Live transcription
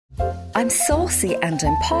I'm saucy and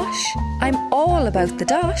I'm posh. I'm all about the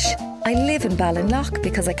dosh. I live in Ballinlough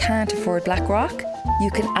because I can't afford Blackrock.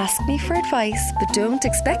 You can ask me for advice, but don't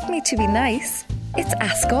expect me to be nice. It's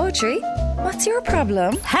Ask Audrey. What's your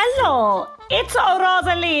problem? Hello, it's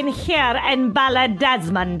Roseleen here in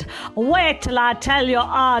Balladesmond. Wait till I tell you,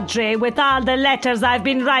 Audrey, with all the letters I've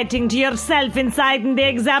been writing to yourself inside in the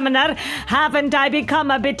Examiner, haven't I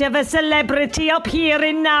become a bit of a celebrity up here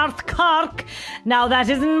in North Cork? Now that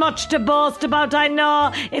isn't much to boast about, I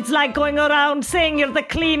know. It's like going around saying you're the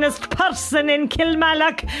cleanest person in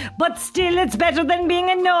Kilmallock, but still it's better than being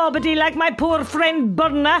a nobody like my poor friend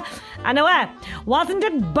Burna. Anyway, wasn't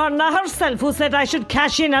it Burna herself who said I should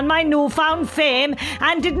cash in on my newfound fame?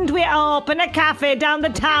 And didn't we open a cafe down the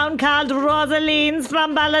town called Roseleen's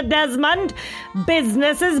from Balladesmond?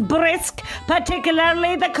 Business is brisk,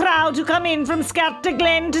 particularly the crowd who come in from Scart to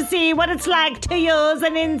Glen to see what it's like to use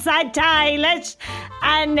an inside toilet.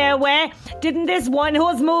 Anyway, didn't this one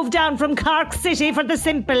who's moved down from Cork City for the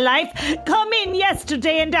simple life come in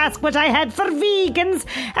yesterday and ask what I had for vegans?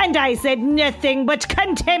 And I said nothing but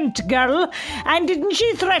contempt, girl. And didn't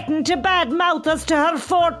she threaten to badmouth us to her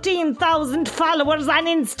 14,000 followers on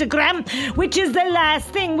Instagram, which is the last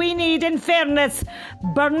thing we need in fairness?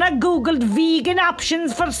 Burna googled vegan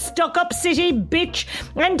options for stuck-up city bitch,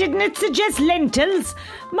 and didn't it suggest lentils?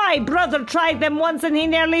 My brother tried them once and he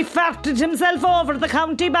nearly farted himself over the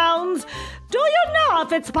county bounds. Do you know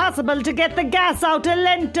if it's possible to get the gas out of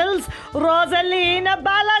lentils? Roseleen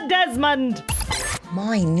Balladesmond.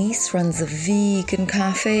 My niece runs a vegan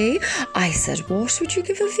cafe. I said, what would you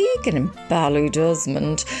give a vegan in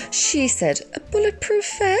Balladesmond? She said, a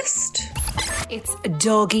bulletproof vest. It's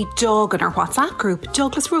Dog Eat Dog on our WhatsApp group,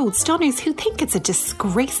 Douglas Road Stunners, who think it's a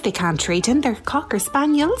disgrace they can't trade in their Cocker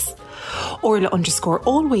Spaniels.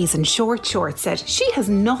 Orla_always in short said she has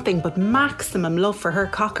nothing but maximum love for her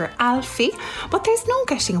Cocker Alfie, but there's no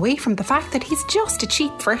getting away from the fact that he's just a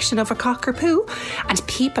cheap version of a Cocker Poo, and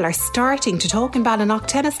people are starting to talk in Ballinlough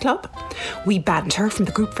Tennis Club. We banned her from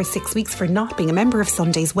the group for 6 weeks for not being a member of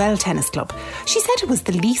Sunday's Well Tennis Club. She said it was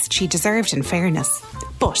the least she deserved, in fairness.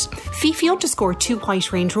 But Fifi_2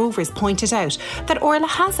 White Range Rovers pointed out that Orla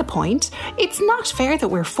has a point. It's not fair that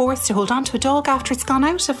we're forced to hold on to a dog after it's gone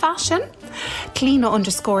out of fashion.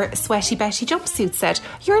 Kleena_Sweaty Betty Jumpsuit said,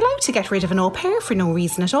 you're allowed to get rid of an au pair for no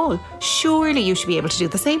reason at all. Surely you should be able to do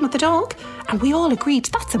the same with the dog. And we all agreed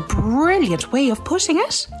that's a brilliant way of putting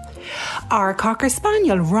it. Our Cocker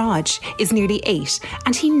Spaniel, Raj, is nearly 8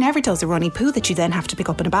 and he never does a runny poo that you then have to pick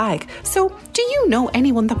up in a bag. So, do you know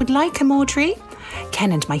anyone that would like him, Audrey?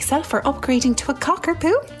 Ken and myself are upgrading to a Cocker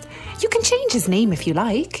Poo. You can change his name if you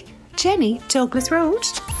like. Jenny, Douglas Road.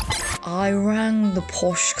 I rang the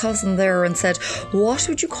posh cousin there and said, what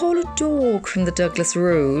would you call a dog from the Douglas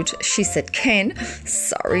Road? She said, Ken.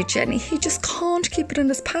 Sorry, Jenny, he just can't keep it in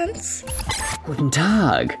his pants. Guten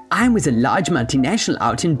Tag. I'm with a large multinational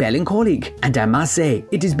out in Ballincollig, and I must say,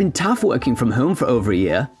 it has been tough working from home for over a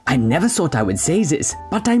year. I never thought I would say this,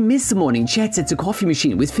 but I miss the morning chats at the coffee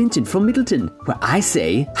machine with Finton from Middleton, where I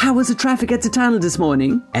say, how was the traffic at the tunnel this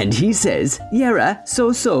morning? And he says, Yara,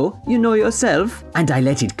 so, you know yourself. And I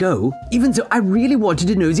let it go, even though I really wanted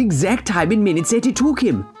to know the exact time in minutes that it took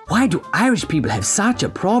him. Why do Irish people have such a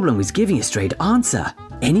problem with giving a straight answer?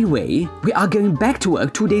 Anyway, we are going back to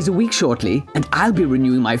work 2 days a week shortly, and I'll be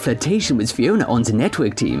renewing my flirtation with Fiona on the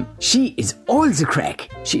network team. She is all the crack.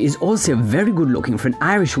 She is also very good looking for an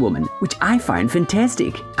Irish woman, which I find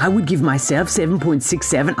fantastic. I would give myself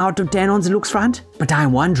 7.67 out of 10 on the looks front, but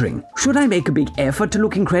I'm wondering, should I make a big effort to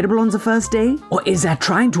look incredible on the first day? Or is that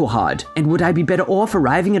trying too hard? And would I be better off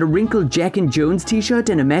arriving at a wrinkled Jack and Jones t-shirt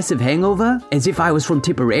and a massive hangover, as if I was from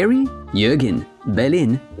Tipperary? Jürgen,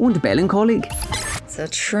 Berlin und Ballincollig. It's a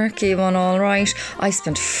tricky one, all right. I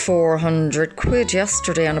spent 400 quid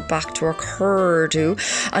yesterday on a back-to-work hairdo,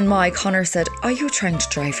 and my Connor said, are you trying to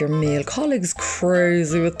drive your male colleagues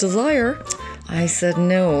crazy with desire? I said,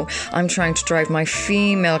 no, I'm trying to drive my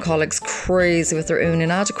female colleagues crazy with their own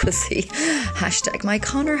inadequacy. Hashtag my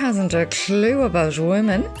Connor hasn't a clue about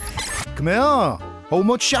women. Come here. How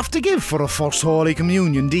much you have to give for a First Holy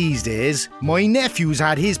Communion these days? My nephew's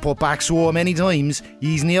had his put back so many times,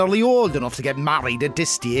 he's nearly old enough to get married at this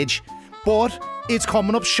stage. But it's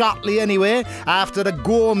coming up shortly anyway, after the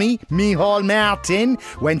Gomi, Micheál Martin,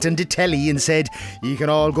 went on the telly and said, you can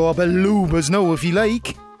all go up at Luba's now if you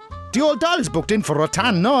like. The old doll's booked in for a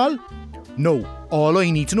tan and all. No, all I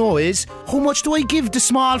need to know is, how much do I give the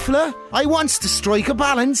small fella? I wants to strike a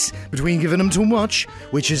balance between giving him too much,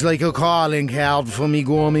 which is like a calling card for me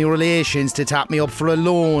Gomi relations to tap me up for a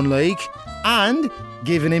loan like, and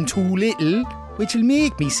giving him too little, which'll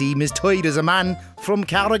make me seem as tight as a man from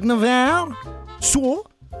Carricknavar. So,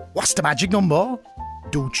 what's the magic number?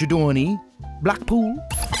 Don't you, Donny? Blackpool?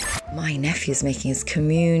 My nephew's making his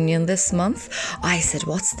communion this month. I said,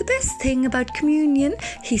 what's the best thing about communion?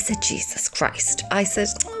 He said, Jesus Christ. I said,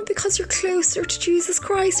 because you're closer to Jesus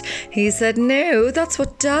Christ. He said, no, that's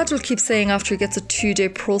what Dad will keep saying after he gets a 2-day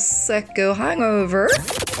Prosecco hangover.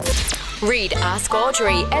 Read Ask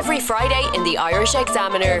Audrey every Friday in the Irish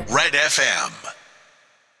Examiner. Red FM.